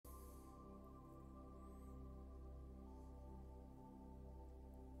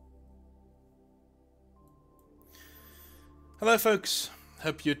Hello folks,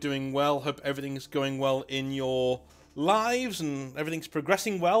 hope you're doing well, hope everything's going well in your lives and everything's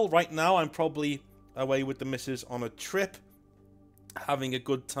progressing well. Right now I'm probably away with the missus on a trip, having a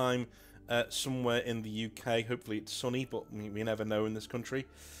good time somewhere in the UK. Hopefully it's sunny, but we never know in this country.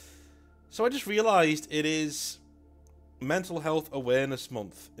 So I just realised it is Mental Health Awareness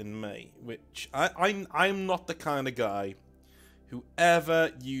Month in May, which I'm not the kind of guy who ever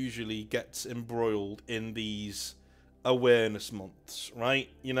usually gets embroiled in these awareness months, right?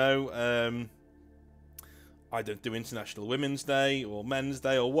 You know, I don't do International Women's Day or Men's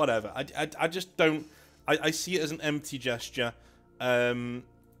Day or whatever. I just don't. I see it as an empty gesture. I'm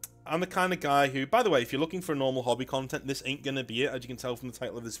the kind of guy who, by the way, if you're looking for normal hobby content, this ain't gonna be it, as you can tell from the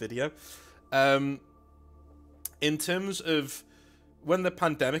title of this video. In terms of when the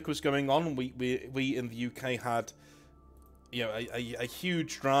pandemic was going on, we in the UK had, you know, a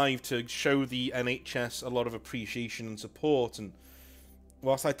huge drive to show the NHS a lot of appreciation and support, and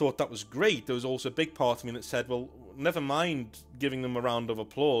whilst I thought that was great, there was also a big part of me that said, well, never mind giving them a round of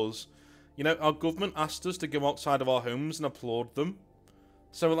applause. You know, our government asked us to go outside of our homes and applaud them.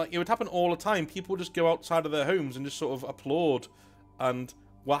 So, like, it would happen all the time. People would just go outside of their homes and just sort of applaud and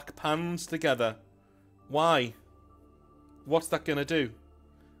whack pans together. Why? What's that going to do?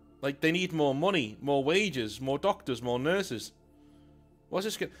 Like, they need more money, more wages, more doctors, more nurses. What's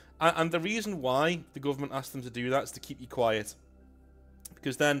this? And the reason why the government asked them to do that is to keep you quiet.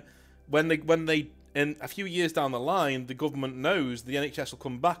 Because then, when they in a few years down the line, the government knows the NHS will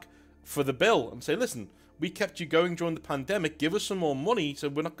come back for the bill and say, listen, we kept you going during the pandemic, give us some more money so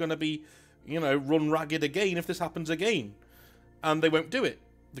we're not going to be, you know, run ragged again if this happens again. And they won't do it.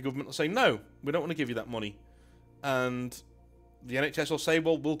 The government will say, no, we don't want to give you that money. And the NHS will say,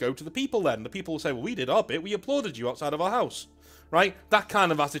 well, we'll go to the people then. The people will say, well, we did our bit. We applauded you outside of our house. Right? That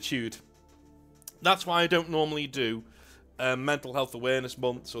kind of attitude. That's why I don't normally do mental health awareness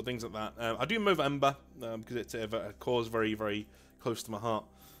months or things like that. I do November because it's a cause very, very close to my heart.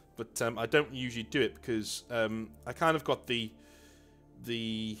 But I don't usually do it because I kind of got the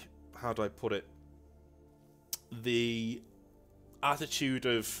how do I put it? The attitude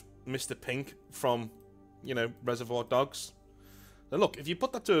of Mr. Pink from, you know, Reservoir Dogs. Now look, if you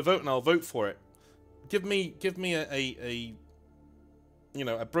put that to a vote and I'll vote for it, give me a you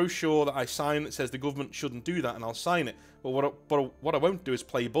know, a brochure that I sign that says the government shouldn't do that, and I'll sign it. But what I won't do is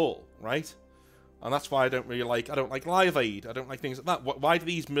play ball, right? And that's why I don't like Live Aid. I don't like things like that. Why do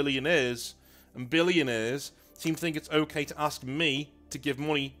these millionaires and billionaires seem to think it's okay to ask me to give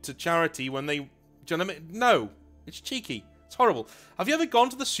money to charity when they, do you know what I mean? No, it's cheeky. It's horrible. Have you ever gone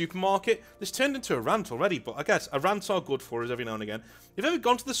to the supermarket? This turned into a rant already, but I guess rants are good for us every now and again. Have you ever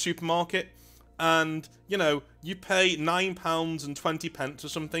gone to the supermarket and, you know, you pay £9.20 or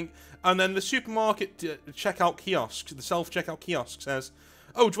something, and then the supermarket checkout kiosk, the self-checkout kiosk says,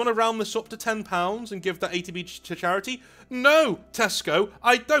 oh, do you want to round this up to £10 and give that 80p to charity? No, Tesco,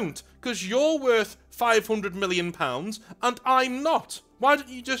 I don't, because you're worth £500 million and I'm not. Why don't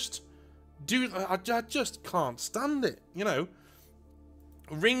you just do that? I just can't stand it, you know.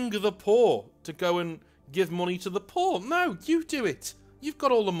 Ring the poor to go and give money to the poor. No, you do it. You've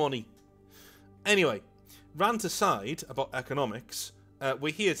got all the money. Anyway, rant aside about economics,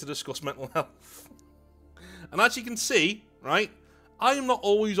 we're here to discuss mental health. And as you can see, right, I am not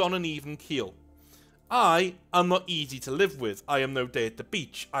always on an even keel. I am not easy to live with. I am no day at the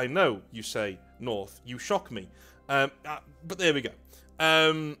beach. I know, you say, North. You shock me. But there we go.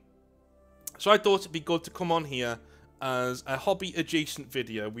 So I thought it'd be good to come on here as a hobby-adjacent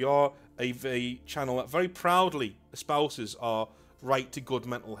video. We are a channel that very proudly espouses our right to good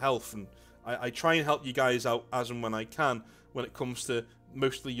mental health, and I try and help you guys out as and when I can when it comes to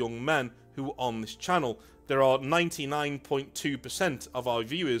mostly young men who are on this channel. There are 99.2% of our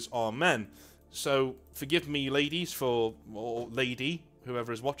viewers are men. So forgive me, ladies, or lady,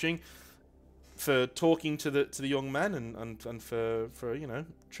 whoever is watching, for talking to the young men and for you know,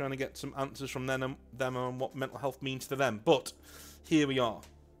 trying to get some answers from them on what mental health means to them. But here we are.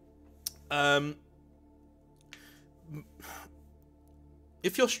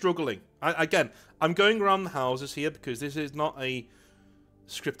 If you're struggling, again, I'm going around the houses here because this is not a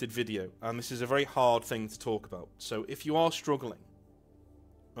scripted video, and this is a very hard thing to talk about. So if you are struggling,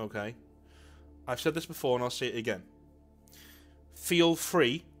 okay, I've said this before and I'll say it again. Feel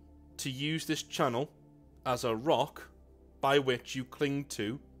free to use this channel as a rock by which you cling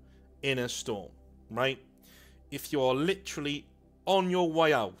to in a storm, right? If you're literally on your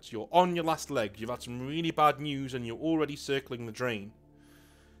way out, you're on your last leg, you've had some really bad news and you're already circling the drain,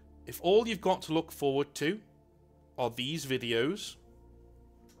 if all you've got to look forward to are these videos,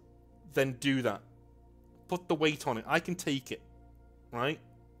 then do that. put the weight on it. I can take it, right?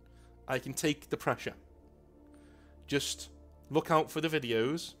 I can take the pressure. Just look out for the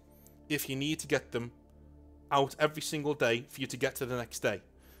videos if you need to get them out every single day for you to get to the next day.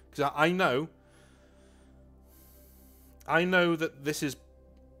 Because I know that this is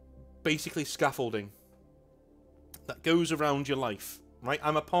basically scaffolding that goes around your life, right?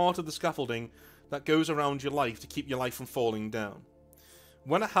 I'm a part of the scaffolding that goes around your life to keep your life from falling down.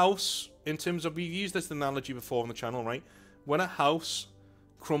 When a house, in terms of, we've used this analogy before on the channel, right? When a house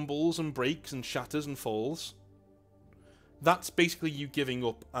crumbles and breaks and shatters and falls, that's basically you giving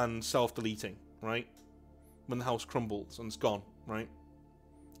up and self-deleting, right? When the house crumbles and it's gone, right?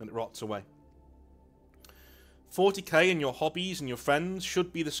 And it rots away. 40k and your hobbies and your friends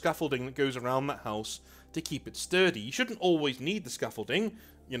should be the scaffolding that goes around that house to keep it sturdy. You shouldn't always need the scaffolding,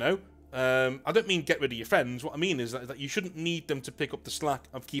 you know. I don't mean get rid of your friends. What I mean is that you shouldn't need them to pick up the slack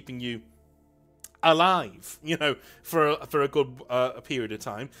of keeping you alive, you know, for a good period of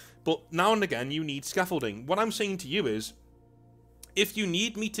time. But now and again, you need scaffolding. What I'm saying to you is, if you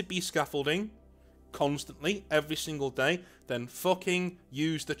need me to be scaffolding constantly, every single day, then fucking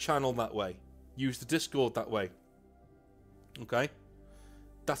use the channel that way. Use the Discord that way. Okay?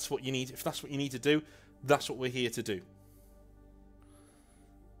 That's what you need. If that's what you need to do, that's what we're here to do.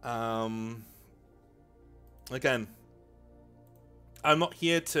 Again, I'm not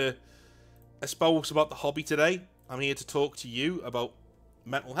here to espouse about the hobby today. I'm here to talk to you about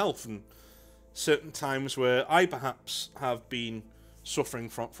mental health and certain times where I perhaps have been suffering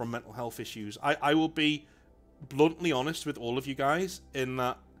from mental health issues. I will be bluntly honest with all of you guys in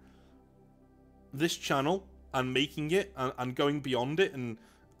that this channel and making it and going beyond it and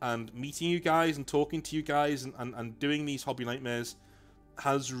meeting you guys and talking to you guys and doing these hobby nightmares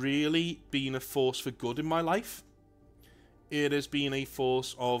has really been a force for good in my life. It has been a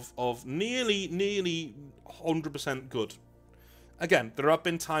force of nearly 100% good. Again, there have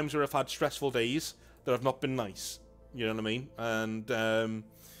been times where I've had stressful days that have not been nice. You know what I mean? And there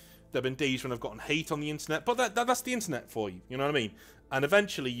have been days when I've gotten hate on the internet, but that's the internet for you. You know what I mean? And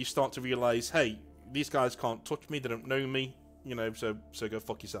eventually you start to realise, hey, these guys can't touch me, they don't know me, you know, so go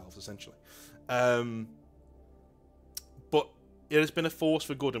fuck yourselves, essentially. But it has been a force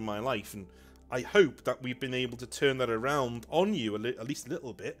for good in my life, and I hope that we've been able to turn that around on you at least a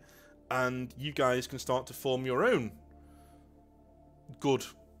little bit, and you guys can start to form your own good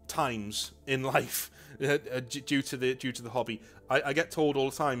times in life due to the hobby. I get told all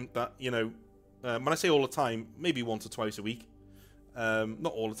the time that, you know, when I say all the time, maybe once or twice a week,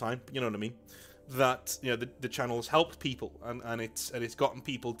 not all the time, but you know what I mean, that, you know, the channel's helped people and it's gotten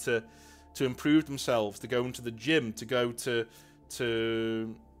people to improve themselves, to go into the gym, to go to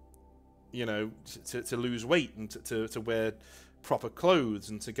you know, to lose weight and to wear proper clothes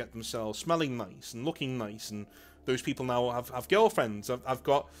and to get themselves smelling nice and looking nice. And those people now have girlfriends. I've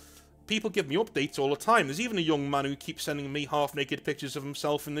got people give me updates all the time. There's even a young man who keeps sending me half-naked pictures of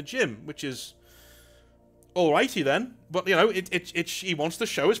himself in the gym, which is alrighty then. But, you know, he wants to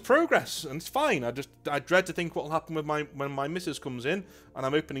show his progress, and it's fine. I dread to think what will happen with when my missus comes in and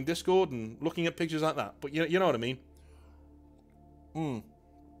I'm opening Discord and looking at pictures like that. But you know what I mean.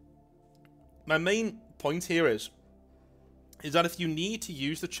 My main point here is that if you need to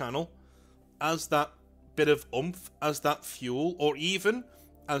use the channel as that bit of oomph, as that fuel, or even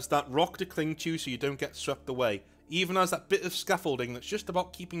as that rock to cling to so you don't get swept away, even as that bit of scaffolding that's just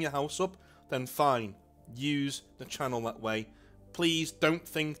about keeping your house up, then fine, use the channel that way. Please don't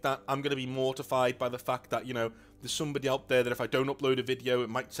think that I'm going to be mortified by the fact that, you know, there's somebody out there that if I don't upload a video, it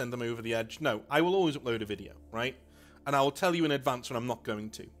might send them over the edge. No, I will always upload a video, right? And I will tell you in advance when I'm not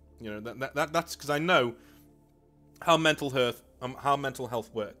going to. You know, that's because I know how mental health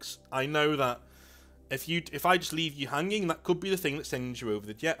works. I know that if I just leave you hanging, that could be the thing that sends you over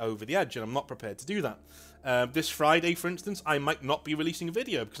the edge, and I'm not prepared to do that. This Friday, for instance, I might not be releasing a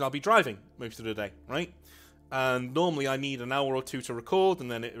video because I'll be driving most of the day, right? And normally I need an hour or two to record,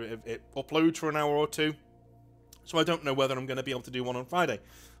 and then it uploads for an hour or two. So I don't know whether I'm going to be able to do one on Friday.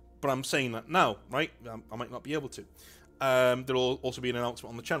 But I'm saying that now, right? I might not be able to. There'll also be an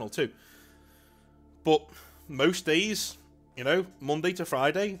announcement on the channel too. But most days, you know, Monday to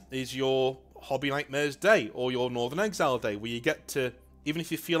Friday is your Hobby Nightmares day or your Northern Exile day, where you get to, even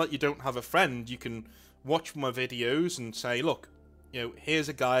if you feel like you don't have a friend, you can watch my videos and say, look, you know, here's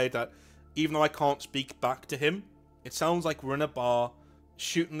a guy that, even though I can't speak back to him, it sounds like we're in a bar,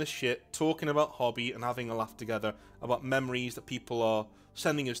 shooting the shit, talking about hobby and having a laugh together about memories that people are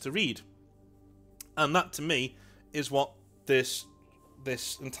sending us to read. And that, to me, is what this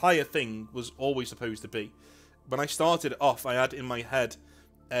entire thing was always supposed to be. When I started it off, I had in my head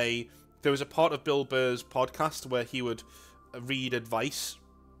a there was a part of Bill Burr's podcast where he would read advice,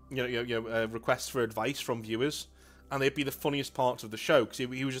 requests for advice from viewers, and they'd be the funniest parts of the show because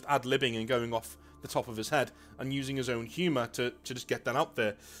he was just ad-libbing and going off the top of his head and using his own humour to just get that out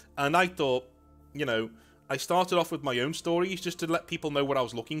there. And I thought, I started off with my own stories just to let people know what I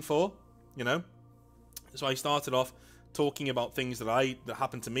was looking for, So I started off talking about things that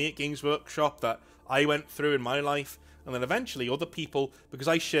happened to me at Games Workshop, that I went through in my life, and then eventually other people, because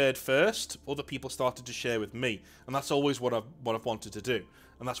I shared first, other people started to share with me, and that's always what I've wanted to do,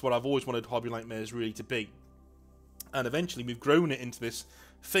 and that's what I've always wanted Hobby Nightmares really to be. And eventually we've grown it into this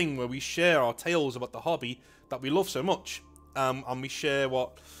thing where we share our tales about the hobby that we love so much, and we share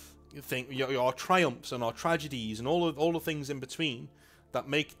what you think, our triumphs and our tragedies and all the things in between that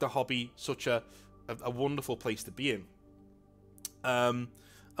make the hobby such a wonderful place to be in. And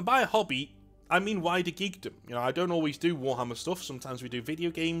by a hobby, I mean wider geekdom. I don't always do Warhammer stuff. Sometimes we do video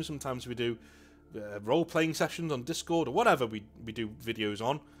games. Sometimes we do role-playing sessions on Discord or whatever we do videos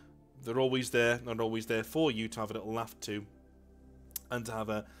on. They're always there. They're always there for you to have a little laugh to, and to have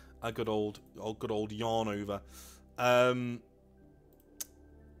a good old yarn over.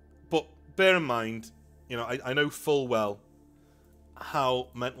 But bear in mind, I know full well how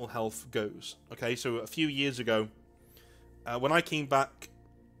mental health goes. Okay, so a few years ago, when I came back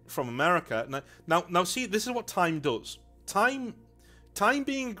from America, now see, this is what time does. Time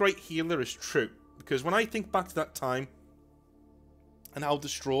being a great healer is true, because when I think back to that time and how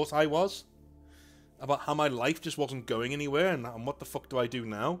distraught I was about how my life just wasn't going anywhere, and what the fuck do I do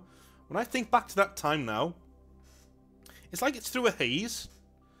now? When I think back to that time now, it's like it's through a haze.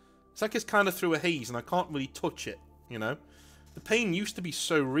 It's like it's kind of through a haze, and I can't really touch it, The pain used to be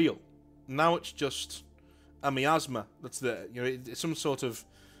so real. Now it's just a miasma that's there. It's some sort of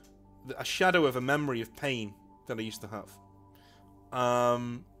a shadow of a memory of pain that I used to have.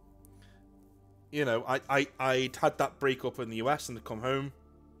 I'd had that breakup in the US and I'd come home,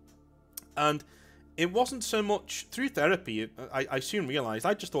 and it wasn't so much through therapy. I soon realised,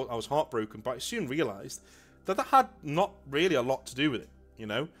 I just thought I was heartbroken, but I soon realised that had not really a lot to do with it,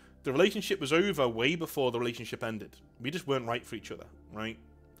 The relationship was over way before the relationship ended. We just weren't right for each other, right?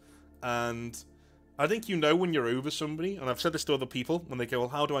 And I think when you're over somebody, and I've said this to other people when they go, well,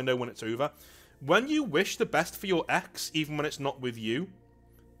 how do I know when it's over? When you wish the best for your ex, even when it's not with you,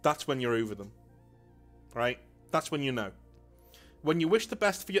 that's when you're over them, right? That's when you know. When you wish the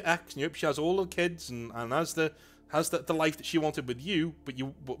best for your ex, and you hope she has all the kids and has the life that she wanted with you,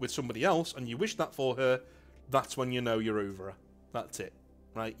 but with somebody else, and you wish that for her, that's when you know you're over her. That's it.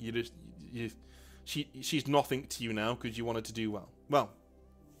 Right, she's nothing to you now because you wanted to do well. Well,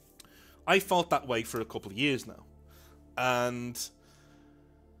 I felt that way for a couple of years now, and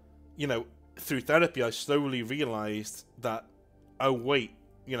through therapy, I slowly realised that, oh wait,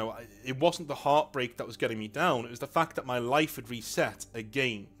 it wasn't the heartbreak that was getting me down. It was the fact that my life had reset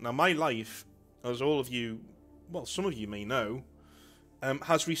again. Now, my life, as all of you, well, some of you may know,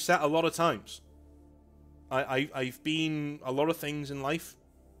 has reset a lot of times. I've been a lot of things in life.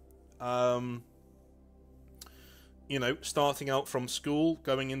 Starting out from school,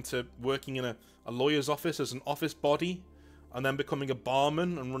 going into working in a lawyer's office as an office body, and then becoming a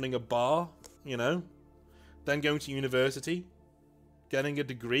barman and running a bar, then going to university, getting a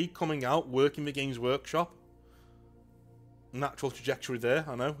degree, coming out, working the Games Workshop. Natural trajectory there,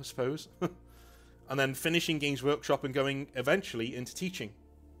 I suppose. And then finishing Games Workshop and going eventually into teaching.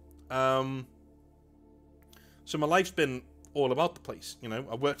 So my life's been all about the place,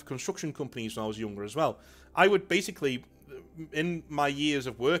 I worked for construction companies when I was younger as well. I would basically, in my years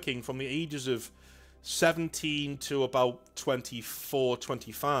of working, from the ages of 17 to about 24,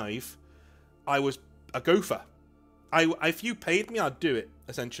 25, I was a gopher. If you paid me, I'd do it,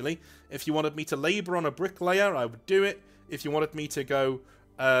 essentially. If you wanted me to labour on a bricklayer, I would do it. If you wanted me to go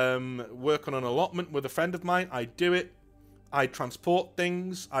work on an allotment with a friend of mine, I'd do it. I'd transport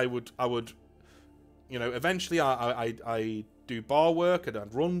things. I would eventually I do bar work, and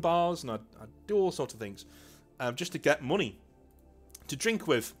I'd run bars, and I'd do all sorts of things, just to get money to drink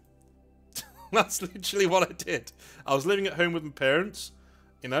with. That's literally what I did. I was living at home with my parents.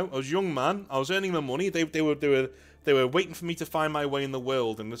 I was a young man. I was earning my money. They were waiting for me to find my way in the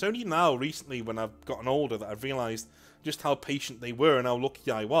world. And it's only now, recently, when I've gotten older, that I've realised just how patient they were and how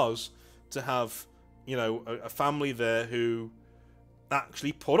lucky I was to have, a family there who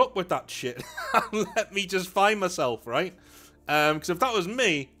actually put up with that shit and let me just find myself, right? Because if that was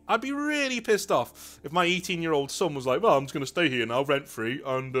me, I'd be really pissed off if my 18-year-old son was like, well, I'm just going to stay here now, rent-free,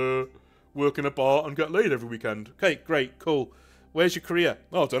 and work in a bar and get laid every weekend. Okay, great, cool. Where's your career?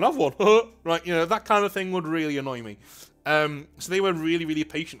 Oh, I don't have one. Right, that kind of thing would really annoy me. So they were really, really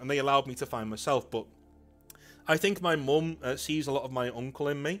patient, and they allowed me to find myself. But I think my mum sees a lot of my uncle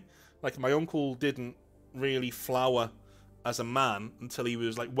in me. Like, my uncle didn't really flower as a man until he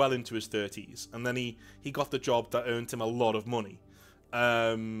was, like, well into his 30s. And then he got the job that earned him a lot of money.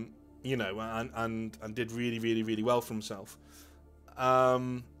 You know, and did really, really, really well for himself.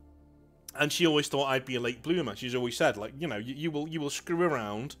 And she always thought I'd be a late bloomer. She's always said, like, you know, you will screw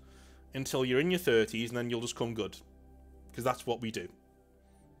around until you're in your 30s, and then you'll just come good. Because that's what we do.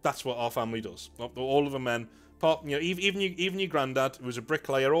 That's what our family does. All of the men, you know, even your granddad, who was a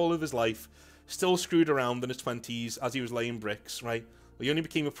bricklayer all of his life, still screwed around in his 20s as he was laying bricks, right? He only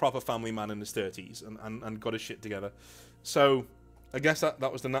became a proper family man in his 30s and got his shit together. So I guess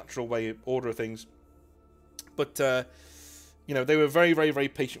that was the natural order of things. But, you know, they were very, very, very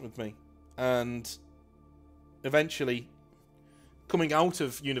patient with me. And eventually, coming out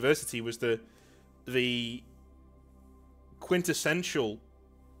of university was the quintessential,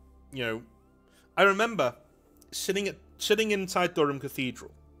 you know, I remember sitting inside Durham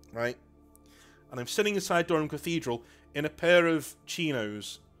Cathedral, right? And I'm sitting inside Durham Cathedral in a pair of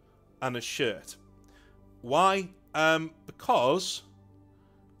chinos and a shirt. Why? Because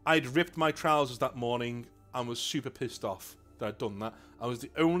I'd ripped my trousers that morning and was super pissed off that I'd done that. I was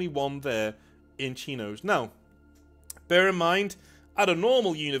the only one there in chinos. Now, bear in mind, at a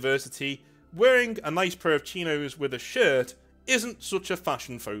normal university, wearing a nice pair of chinos with a shirt isn't such a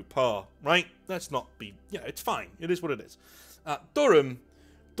fashion faux pas, right? Let's not be... Yeah, it's fine. It is what it is. Durham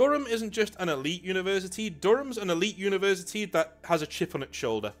isn't just an elite university. Durham's an elite university that has a chip on its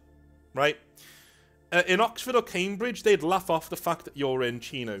shoulder, right? In Oxford or Cambridge, they'd laugh off the fact that you're in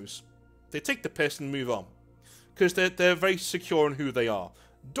chinos. They take the piss and move on. Because they're very secure in who they are.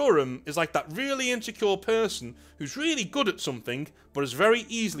 Durham is like that really insecure person who's really good at something, but is very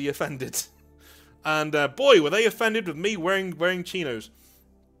easily offended. And boy, were they offended with me wearing chinos.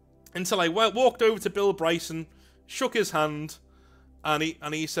 Until I walked over to Bill Bryson, shook his hand, and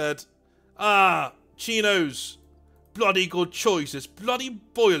he said, "Ah, chinos, bloody good choice. It's bloody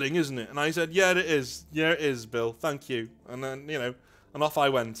boiling, isn't it?" And I said, "Yeah, it is. Yeah, it is, Bill. Thank you." And then, you know, and off I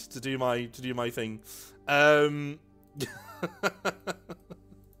went to do my thing.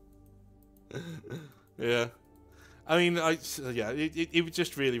 Yeah. I mean, it was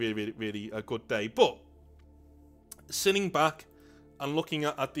just really, really, really, really a good day. But sitting back and looking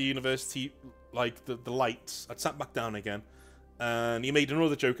at the university, like the lights, I'd sat back down again, and he made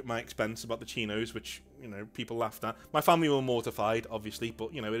another joke at my expense about the chinos, which, you know, people laughed at. My family were mortified, obviously,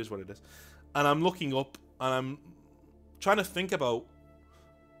 but, you know, it is what it is. And I'm looking up, and I'm trying to think about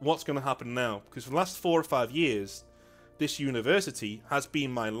what's going to happen now, because for the last 4 or 5 years, this university has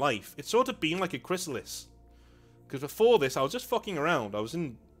been my life. It's sort of been like a chrysalis. Because before this, I was just fucking around. I was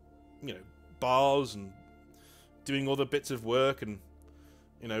in, you know, bars and doing other bits of work and,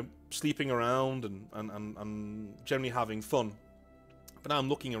 you know, sleeping around and generally having fun. But now I'm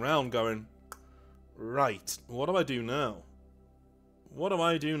looking around going, right, what do I do now? What do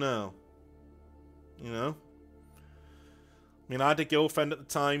I do now? You know? I mean, I had a girlfriend at the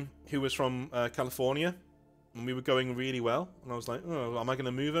time who was from California. And we were going really well, and I was like, oh, am I going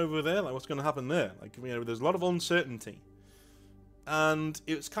to move over there? Like, what's going to happen there? Like, you know, there's a lot of uncertainty. And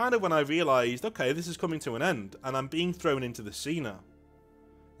it was kind of when I realised, okay, this is coming to an end, and I'm being thrown into the sea now.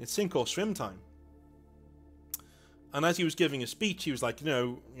 It's sink or swim time. And as he was giving a speech, he was like,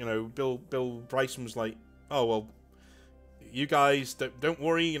 you know, Bill Bryson was like, oh, well, you guys, don't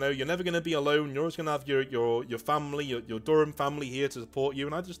worry, you know, you're never going to be alone. You're always going to have your family, your Durham family here to support you.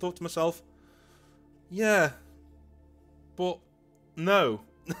 And I just thought to myself, yeah, but no,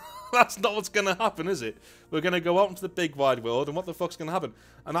 that's not what's going to happen, is it? We're going to go out into the big wide world, and what the fuck's going to happen?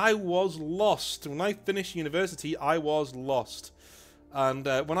 And I was lost. When I finished university, I was lost. And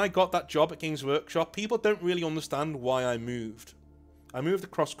when I got that job at Games Workshop, people don't really understand why I moved. I moved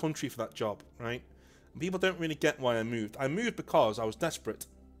across country for that job, right? And people don't really get why I moved. I moved because I was desperate,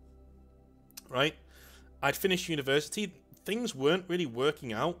 right? I'd finished university. Things weren't really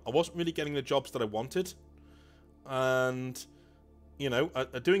working out. I wasn't really getting the jobs that I wanted. And, you know,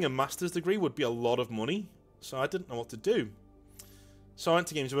 doing a master's degree would be a lot of money. So I didn't know what to do. So I went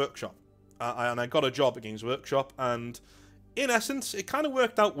to Games Workshop. And I got a job at Games Workshop. And in essence, it kind of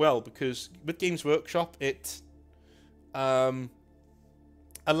worked out well. Because with Games Workshop, it allowed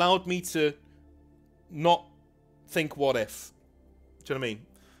me to not think what if. Do you know what I mean?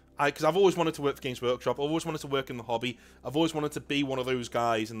 Because I've always wanted to work for Games Workshop. I've always wanted to work in the hobby. I've always wanted to be one of those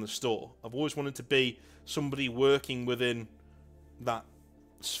guys in the store. I've always wanted to be somebody working within that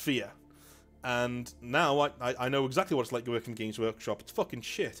sphere. And now I know exactly what it's like to work in Games Workshop. It's fucking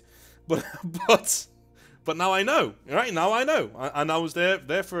shit. But But now I know, right? Now I know. And I was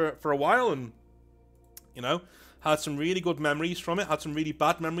there for a while, and, you know, had some really good memories from it, had some really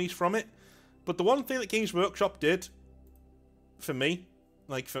bad memories from it. But the one thing that Games Workshop did for me,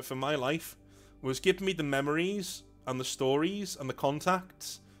 like for my life, was give me the memories and the stories and the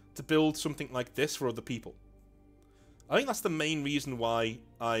contacts to build something like this for other people. I think that's the main reason why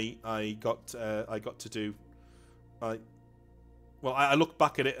I got to do. I look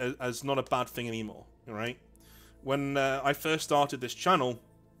back at it as not a bad thing anymore. Right? When I first started this channel,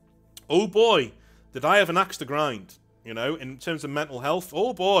 oh boy, did I have an axe to grind. You know, in terms of mental health,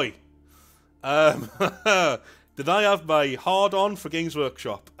 oh boy. Did I have my hard on for Games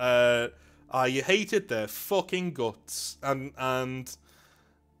Workshop? I hated their fucking guts, and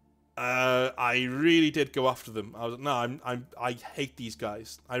I really did go after them. I was no, I hate these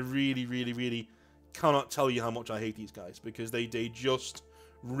guys. I really, really, really cannot tell you how much I hate these guys, because they just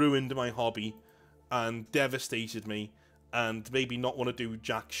ruined my hobby and devastated me, and made me not want to do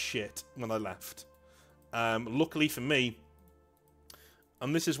jack shit when I left. Luckily for me,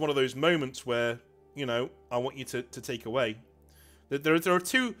 and this is one of those moments where, you know, I want you to take away. There are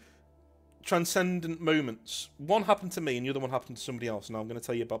two transcendent moments. One happened to me, and the other one happened to somebody else, and I'm going to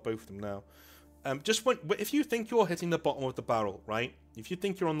tell you about both of them now. If you think you're hitting the bottom of the barrel, right? If you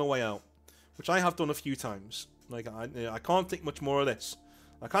think you're on the way out, which I have done a few times, like I can't take much more of this.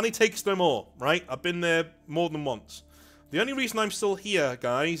 I can't even take no more, right? I've been there more than once. The only reason I'm still here,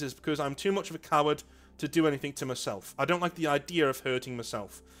 guys, is because I'm too much of a coward to do anything to myself. I don't like the idea of hurting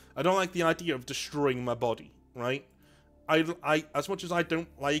myself. I don't like the idea of destroying my body, right? I as much as I don't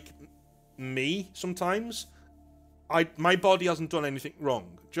like me sometimes, my body hasn't done anything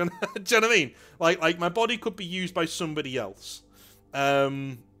wrong. Do you know what I mean? Like my body could be used by somebody else.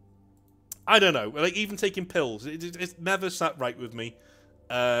 I don't know. Like, even taking pills, it's never sat right with me.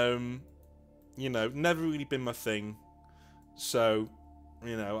 You know, never really been my thing. So,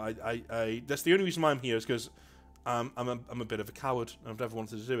 you know, I that's the only reason why I'm here, is because I'm a bit of a coward. I've never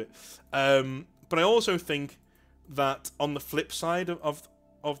wanted to do it. But I also think that on the flip side of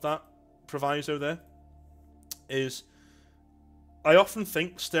that proviso there is, I often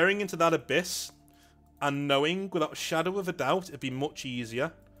think staring into that abyss and knowing without a shadow of a doubt it'd be much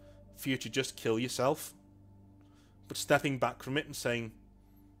easier for you to just kill yourself, but stepping back from it and saying,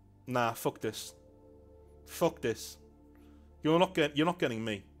 nah, fuck this, you're not getting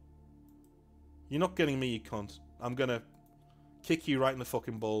me, you cunt. I'm gonna kick you right in the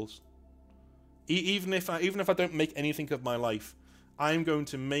fucking balls. Even if I don't make anything of my life, I'm going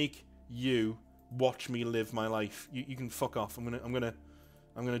to make you watch me live my life. You can fuck off. I'm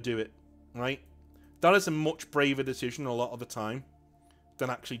gonna do it. Right? That is a much braver decision a lot of the time than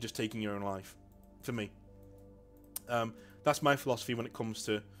actually just taking your own life. For me, that's my philosophy when it comes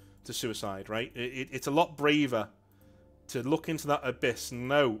to suicide. Right? It's a lot braver to look into that abyss and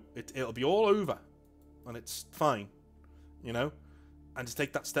know it'll be all over, and it's fine. You know. And to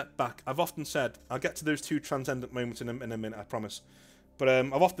take that step back. I've often said, I'll get to those two transcendent moments in a minute, I promise. But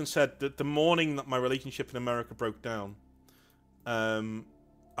I've often said that the morning that my relationship in America broke down, and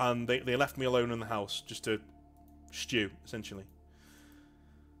they left me alone in the house just to stew, essentially.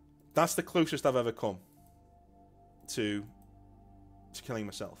 That's the closest I've ever come to killing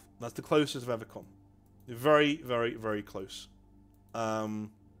myself. That's the closest I've ever come. Very, very, very close. And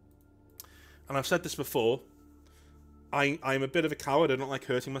I've said this before. I'm a bit of a coward. I don't like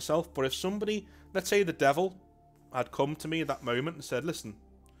hurting myself. But if somebody, let's say the devil, had come to me at that moment and said, listen,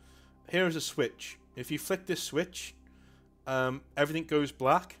 here is a switch. If you flick this switch, everything goes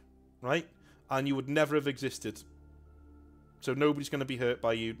black, right? And you would never have existed. So nobody's going to be hurt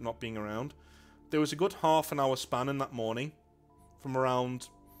by you not being around. There was a good half an hour span in that morning, from around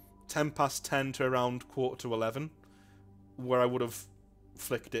 10:10 to around 11:15, where I would have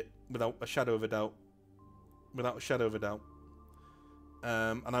flicked it without a shadow of a doubt. Without a shadow of a doubt.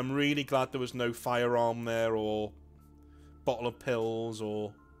 And I'm really glad there was no firearm there, or bottle of pills,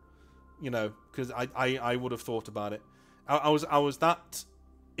 or, you know, because I would have thought about it. I was that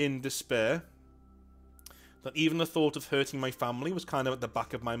in despair that even the thought of hurting my family was kind of at the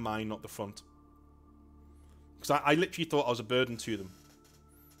back of my mind, not the front. Because I literally thought I was a burden to them.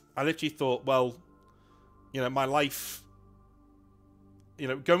 I literally thought, well, you know, my life, you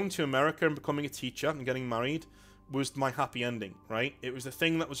know, going to America and becoming a teacher and getting married was my happy ending, right? It was the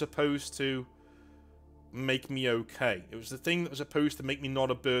thing that was supposed to make me okay. It was the thing that was supposed to make me not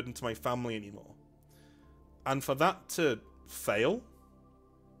a burden to my family anymore. And for that to fail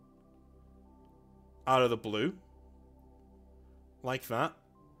out of the blue like that,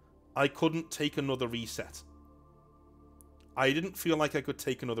 I couldn't take another reset. I didn't feel like I could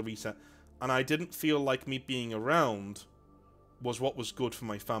take another reset, and I didn't feel like me being around was what was good for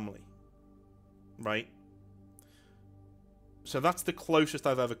my family, right? So that's the closest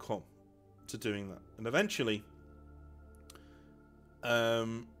I've ever come to doing that. And eventually, I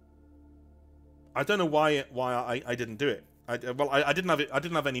don't know why I didn't do it. I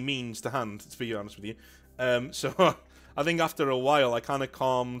didn't have any means to hand, to be honest with you. So I think after a while I kind of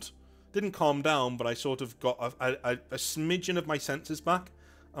didn't calm down, but I sort of got a smidgen of my senses back,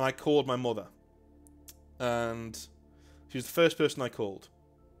 and I called my mother, and she was the first person I called,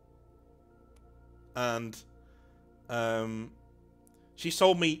 and she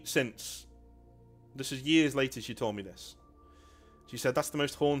told me since. This is years later she told me this. She said, that's the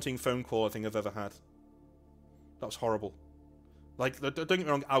most haunting phone call I think I've ever had. That was horrible. Like, don't get me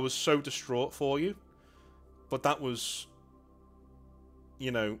wrong, I was so distraught for you. But that was,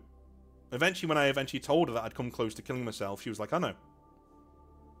 you know, eventually when I eventually told her that I'd come close to killing myself, she was like, I know.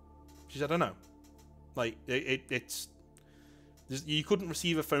 She said, I know. Like, it's... You couldn't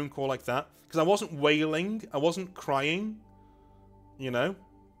receive a phone call like that. Because I wasn't wailing. I wasn't crying. You know?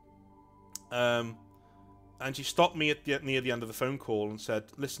 And she stopped me near the end of the phone call and said,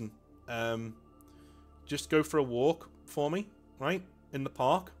 listen, just go for a walk for me, right? In the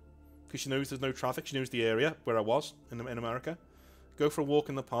park. Because she knows there's no traffic. She knows the area where I was in America. Go for a walk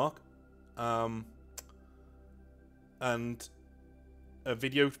in the park. And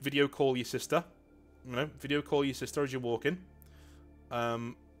video call your sister. You know, video call your sister as you're walking.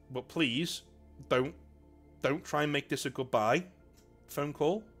 But please, don't try and make this a goodbye phone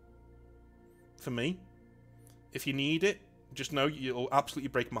call. For me. If you need it, just know you'll absolutely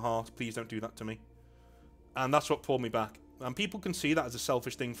break my heart. Please don't do that to me. And that's what pulled me back. And people can see that as a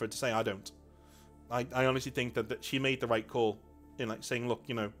selfish thing for her to say. I don't. I honestly think that she made the right call in like saying, look,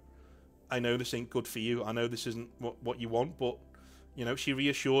 you know, I know this ain't good for you. I know this isn't what you want, but you know, she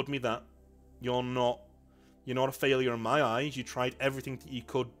reassured me that you're not a failure in my eyes. You tried everything that you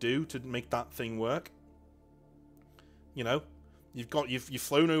could do to make that thing work. You know, you've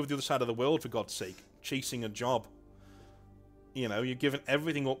flown over the other side of the world, for God's sake, chasing a job. You know, you've given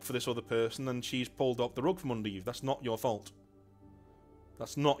everything up for this other person, and she's pulled up the rug from under you. That's not your fault.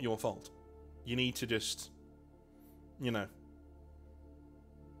 That's not your fault. You need to just, you know,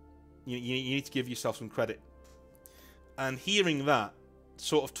 you need to give yourself some credit. And hearing that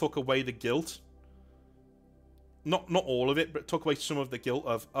sort of took away the guilt. Not all of it, but it took away some of the guilt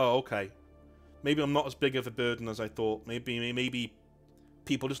of, oh, okay, maybe I'm not as big of a burden as I thought. Maybe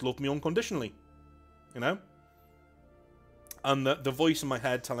people just love me unconditionally. You know? And the voice in my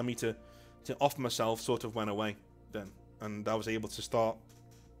head telling me to off myself sort of went away then. And I was able to start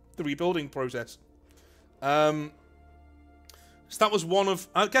the rebuilding process. So that was one of,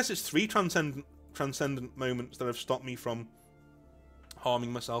 I guess it's 3 transcendent moments that have stopped me from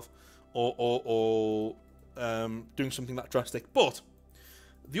harming myself or doing something that drastic. But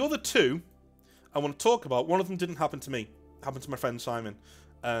the other 2 I want to talk about, one of them didn't happen to me. It happened to my friend Simon.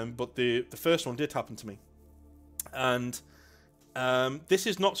 But the first one did happen to me. And this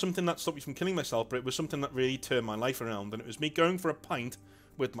is not something that stopped me from killing myself, but it was something that really turned my life around. And it was me going for a pint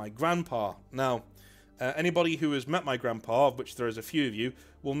with my grandpa. Now, anybody who has met my grandpa, of which there is a few of you,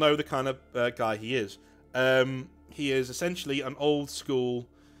 will know the kind of guy he is. He is essentially an old school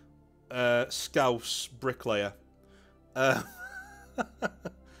Scouse bricklayer. And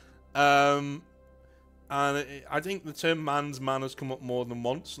I think the term man's man has come up more than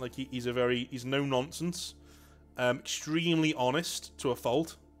once. Like, he's no nonsense. Extremely honest to a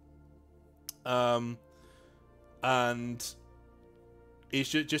fault. And he's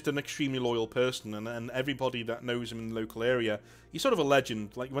just an extremely loyal person. And everybody that knows him in the local area, he's sort of a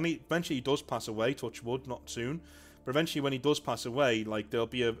legend. Like, when he eventually does pass away, touch wood, not soon, but eventually when he does pass away, like, there'll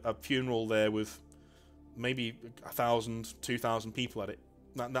be a funeral there with maybe 1,000, 2,000 people at it.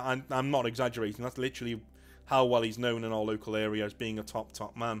 I'm not exaggerating. That's literally how well he's known in our local area as being a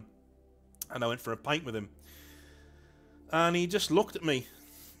top man. And I went for a pint with him. And he just looked at me.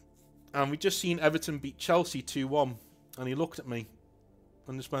 And we'd just seen Everton beat Chelsea 2-1. And he looked at me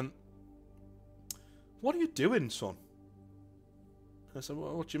and just went, "What are you doing, son?" I said,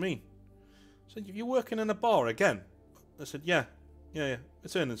 "Well, what do you mean?" He said, "You're working in a bar again?" I said, Yeah.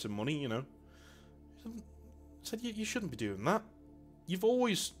 It's earning some money, you know." I said, you shouldn't be doing that. You've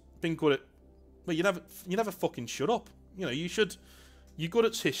always been good at... Well, you never fucking shut up. You know, you're good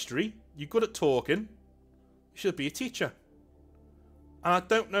at history. You're good at talking. You should be a teacher. And I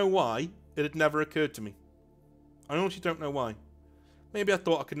don't know why it had never occurred to me. I honestly don't know why. Maybe I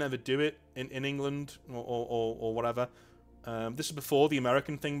thought I could never do it in England or whatever. This is before the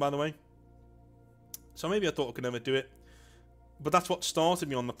American thing, by the way. So maybe I thought I could never do it. but that's what started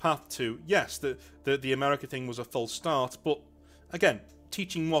me on the path to, yes, the America thing was a false start, but again,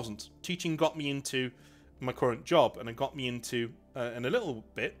 teaching wasn't. Teaching got me into my current job, and it got me into, in a little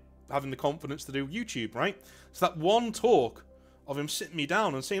bit, having the confidence to do YouTube, right? So that one talk of him sitting me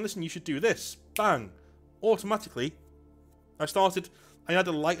down and saying, listen, you should do this, bang, automatically, I had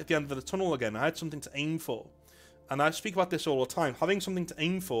a light at the end of the tunnel again. I had something to aim for. And I speak about this all the time. Having something to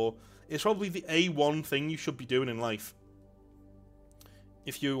aim for is probably the A1 thing you should be doing in life.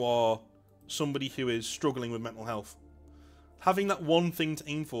 If you are somebody who is struggling with mental health. Having that one thing to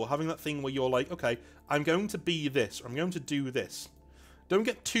aim for. Having that thing where you're like, okay, I'm going to be this. Or I'm going to do this. Don't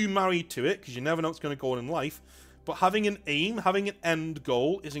get too married to it, because you never know what's going to go on in life. But having an aim, having an end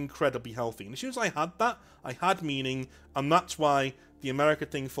goal is incredibly healthy. And as soon as I had that, I had meaning. And that's why the America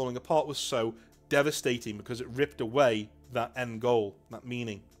thing falling apart was so devastating, because it ripped away that end goal, that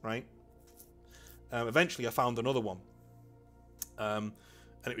meaning, right? Eventually, I found another one. And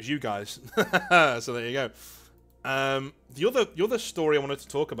it was you guys. So there you go. The other story I wanted to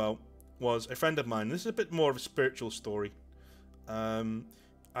talk about was a friend of mine. This is a bit more of a spiritual story. I don't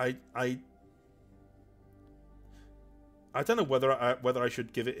know whether I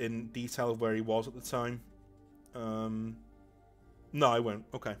should give it in detail of where he was at the time. No, I won't.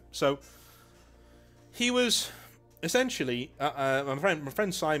 Okay, so he was essentially my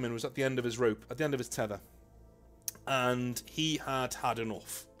friend Simon was at the end of his rope, at the end of his tether, and he had had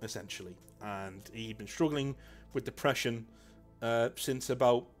enough essentially, and he'd been struggling with depression since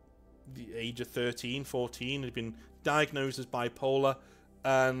about the age of 13, 14. He'd been diagnosed as bipolar,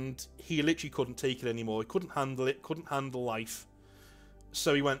 and he literally couldn't take it anymore. He couldn't handle it, couldn't handle life.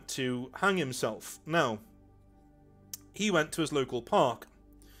 So he went to hang himself. Now, he went to his local park,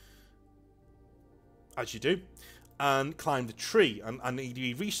 as you do, and climbed a tree. And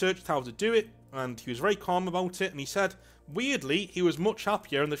he researched how to do it, and he was very calm about it. And he said, weirdly, he was much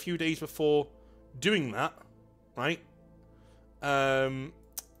happier in the few days before doing that, right? Than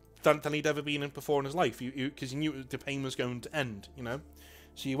he'd ever been in before in his life, because he knew the pain was going to end, you know.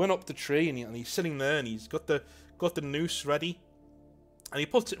 So he went up the tree, and he's sitting there, and he's got the noose ready, and he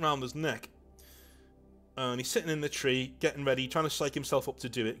puts it around his neck, and he's sitting in the tree, getting ready, trying to psych himself up to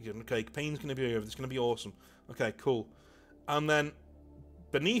do it. Okay, pain's going to be over. It's going to be awesome. Okay, cool. And then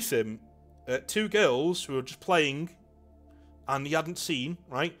beneath him, two girls who were just playing, and he hadn't seen,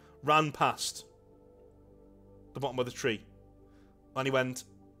 right, ran past the bottom of the tree, and he went,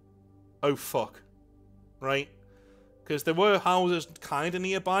 oh fuck, right? Because there were houses kind of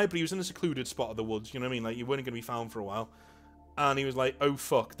nearby, but he was in a secluded spot of the woods, you know what I mean? Like, you weren't going to be found for a while. And he was like, oh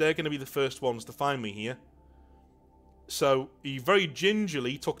fuck, they're going to be the first ones to find me here. So he very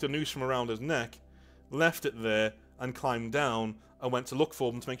gingerly took the noose from around his neck, left it there, and climbed down, and went to look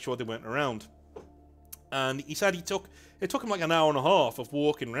for them to make sure they weren't around. And he said it took him like an hour and a half of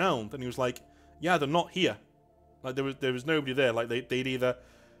walking around, and he was like, yeah, they're not here. Like, there was nobody there. Like, they'd either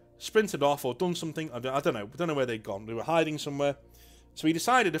sprinted off or done something. I don't know. We don't know where they'd gone. They were hiding somewhere. So he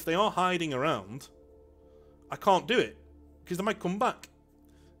decided, if they are hiding around, I can't do it, because they might come back.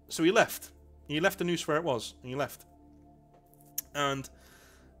 So he left. He left the noose where it was, and he left. And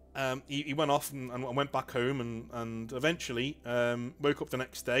he went off and went back home, and eventually woke up the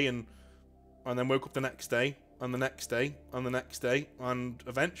next day, and then woke up the next day, and the next day, and the next day, and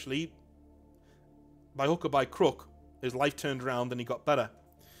eventually, by hook or by crook, his life turned around and he got better.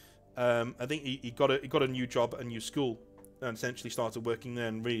 I think he got a new job at a new school, and essentially started working there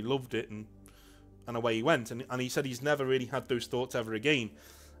and really loved it, and away he went. And he said he's never really had those thoughts ever again.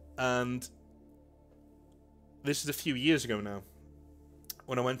 And this is a few years ago now.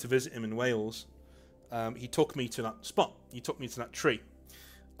 When I went to visit him in Wales, he took me to that spot. He took me to that tree,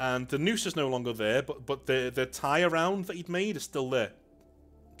 and the noose is no longer there, but the tie around that he'd made is still there.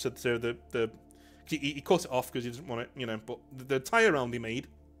 So he cut it off because he didn't want it, you know. But the tie around he made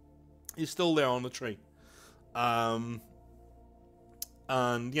is still there on the tree. And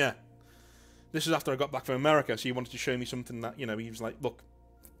yeah, this is after I got back from America, so he wanted to show me something that, you know, he was like, look,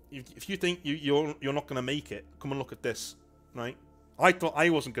 if you think you're not going to make it, come and look at this, right? I thought I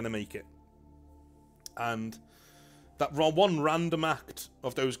wasn't going to make it. And that one random act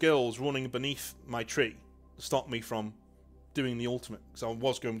of those girls running beneath my tree stopped me from doing the ultimate, because I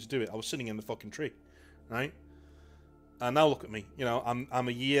was going to do it. I was sitting in the fucking tree, right? And now look at me. You know,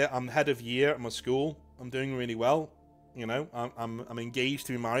 I'm head of year at my school. I'm doing really well. You know, I'm engaged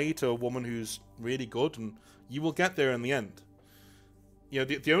to be married to a woman who's really good, and you will get there in the end. You know,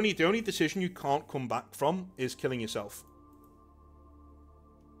 the only decision you can't come back from is killing yourself.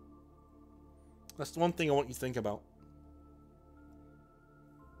 That's the one thing I want you to think about.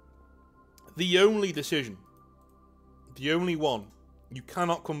 The only decision The only one you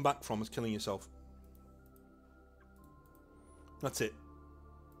cannot come back from is killing yourself. That's it.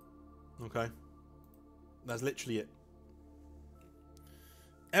 Okay? That's literally it.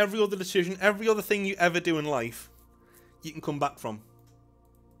 Every other decision, every other thing you ever do in life, you can come back from.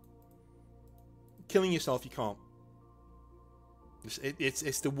 Killing yourself, you can't.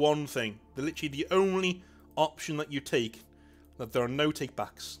 It's the one thing. Literally the only option that you take, that there are no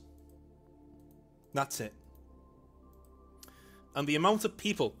take-backs. That's it. And the amount of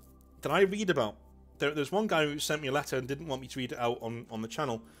people that I read about, there's one guy who sent me a letter and didn't want me to read it out on the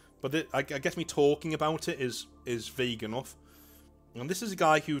channel, but I guess me talking about it is vague enough. And this is a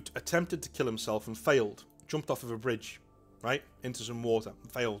guy who attempted to kill himself and failed. Jumped off of a bridge, right, into some water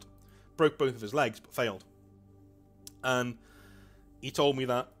and failed. Broke both of his legs, but failed. And he told me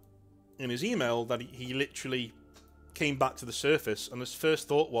that in his email that he literally came back to the surface, and his first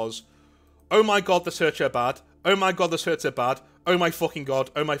thought was, oh my god, this hurts so bad. Oh my god, this hurts so bad. Oh my fucking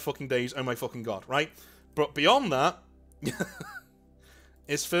god. Oh my fucking days. Oh my fucking god, right? But beyond that,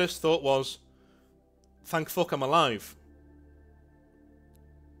 his first thought was, thank fuck I'm alive.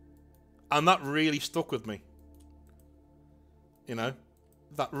 And that really stuck with me. You know?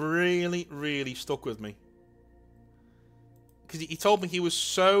 That really, really stuck with me. Because he told me he was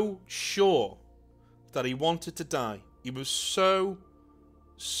so sure that he wanted to die. He was so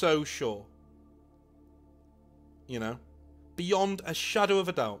sure. You know? Beyond a shadow of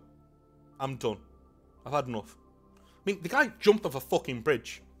a doubt. I'm done. I've had enough. I mean, the guy jumped off a fucking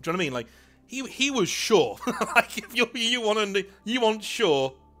bridge. Do you know what I mean? Like, he was sure. Like, if you want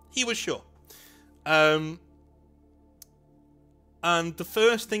sure, he was sure. And the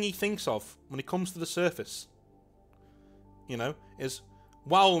first thing he thinks of when he comes to the surface, you know, is,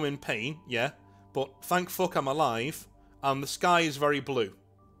 wow, I'm in pain, yeah, but thank fuck I'm alive, and the sky is very blue.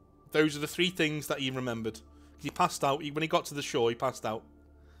 Those are the three things that he remembered. He passed out. When he got to the shore, he passed out.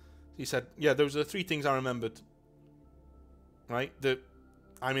 He said, yeah, those are the three things I remembered. Right? That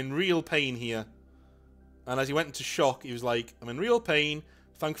I'm in real pain here. And as he went into shock, he was like, I'm in real pain,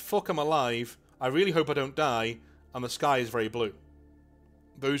 thank fuck I'm alive, I really hope I don't die, and the sky is very blue.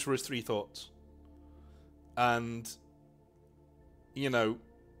 Those were his three thoughts. And, you know,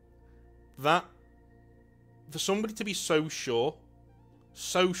 that, for somebody to be so sure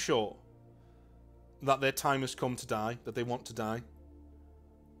that their time has come to die, that they want to die,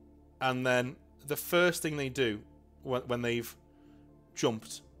 and then the first thing they do when they've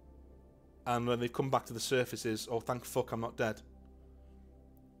jumped and when they've come back to the surface is, oh, thank fuck I'm not dead.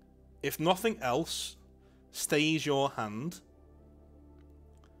 If nothing else stays your hand,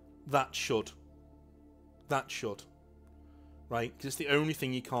 that should. Right? Because it's the only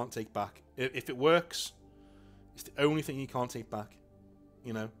thing you can't take back. If it works, it's the only thing you can't take back.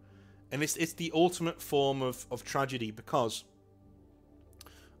 You know? And it's the ultimate form of tragedy, because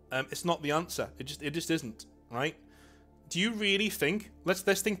it's not the answer. It just isn't, right? Do you really think? Let's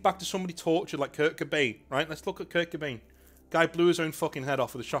think back to somebody tortured like Kurt Cobain, right? Let's look at Kurt Cobain. Guy blew his own fucking head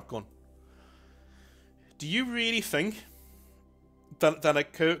off with a shotgun. Do you really think that a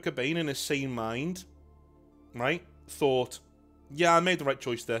Kurt Cobain in his sane mind, right, thought, yeah, I made the right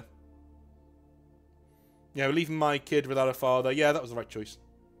choice there. Yeah, leaving my kid without a father, yeah, that was the right choice.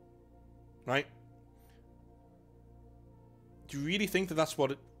 Right? Do you really think that that's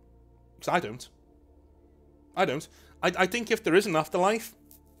what it... Because I don't. I think if there is an afterlife,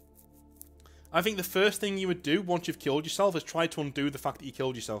 I think the first thing you would do once you've killed yourself is try to undo the fact that you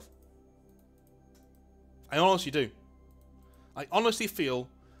killed yourself. I honestly do. I honestly feel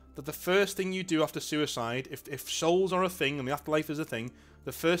that the first thing you do after suicide, if souls are a thing and the afterlife is a thing,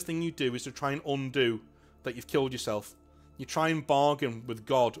 the first thing you do is to try and undo that you've killed yourself. You try and bargain with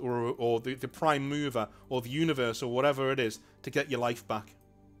God or the prime mover or the universe or whatever it is to get your life back.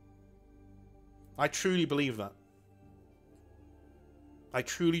 I truly believe that. I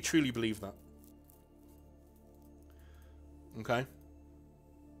truly believe that. Okay?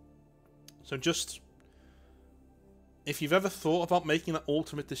 So just, if you've ever thought about making that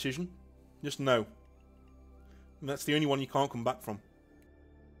ultimate decision, just know. And that's the only one you can't come back from.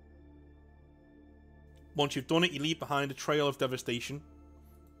 Once you've done it, you leave behind a trail of devastation.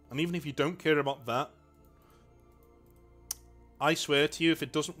 And even if you don't care about that, I swear to you, if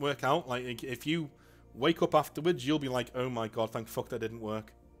it doesn't work out, like, if you wake up afterwards, you'll be like, oh my god, thank fuck that didn't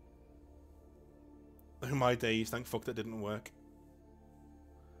work. Oh my days, thank fuck that didn't work.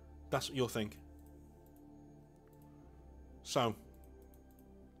 That's what you'll think. So,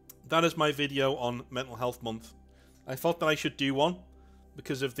 that is my video on Mental Health Month. I thought that I should do one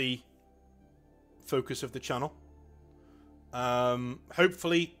because of the focus of the channel.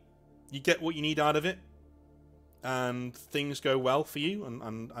 Hopefully you get what you need out of it. and things go well for you,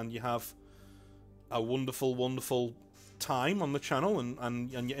 and you have a wonderful, wonderful time on the channel,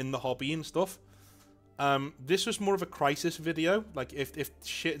 and you're in the hobby and stuff. This was more of a crisis video, like if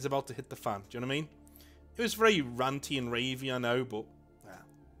shit is about to hit the fan. Do you know what I mean? It was very ranty and ravey, I know, but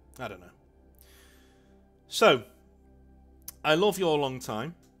I don't know. So, I love you all a long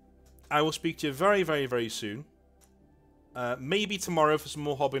time. I will speak to you very, very, very soon. Maybe tomorrow for some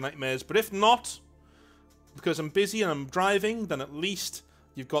more Hobby Nightmares, but if not, because I'm busy and I'm driving, then at least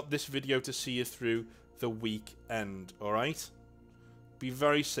you've got this video to see you through the weekend, alright? Be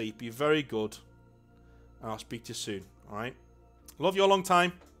very safe, be very good, and I'll speak to you soon, alright? Love you all a long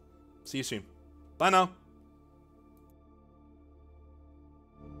time. See you soon. Bye now.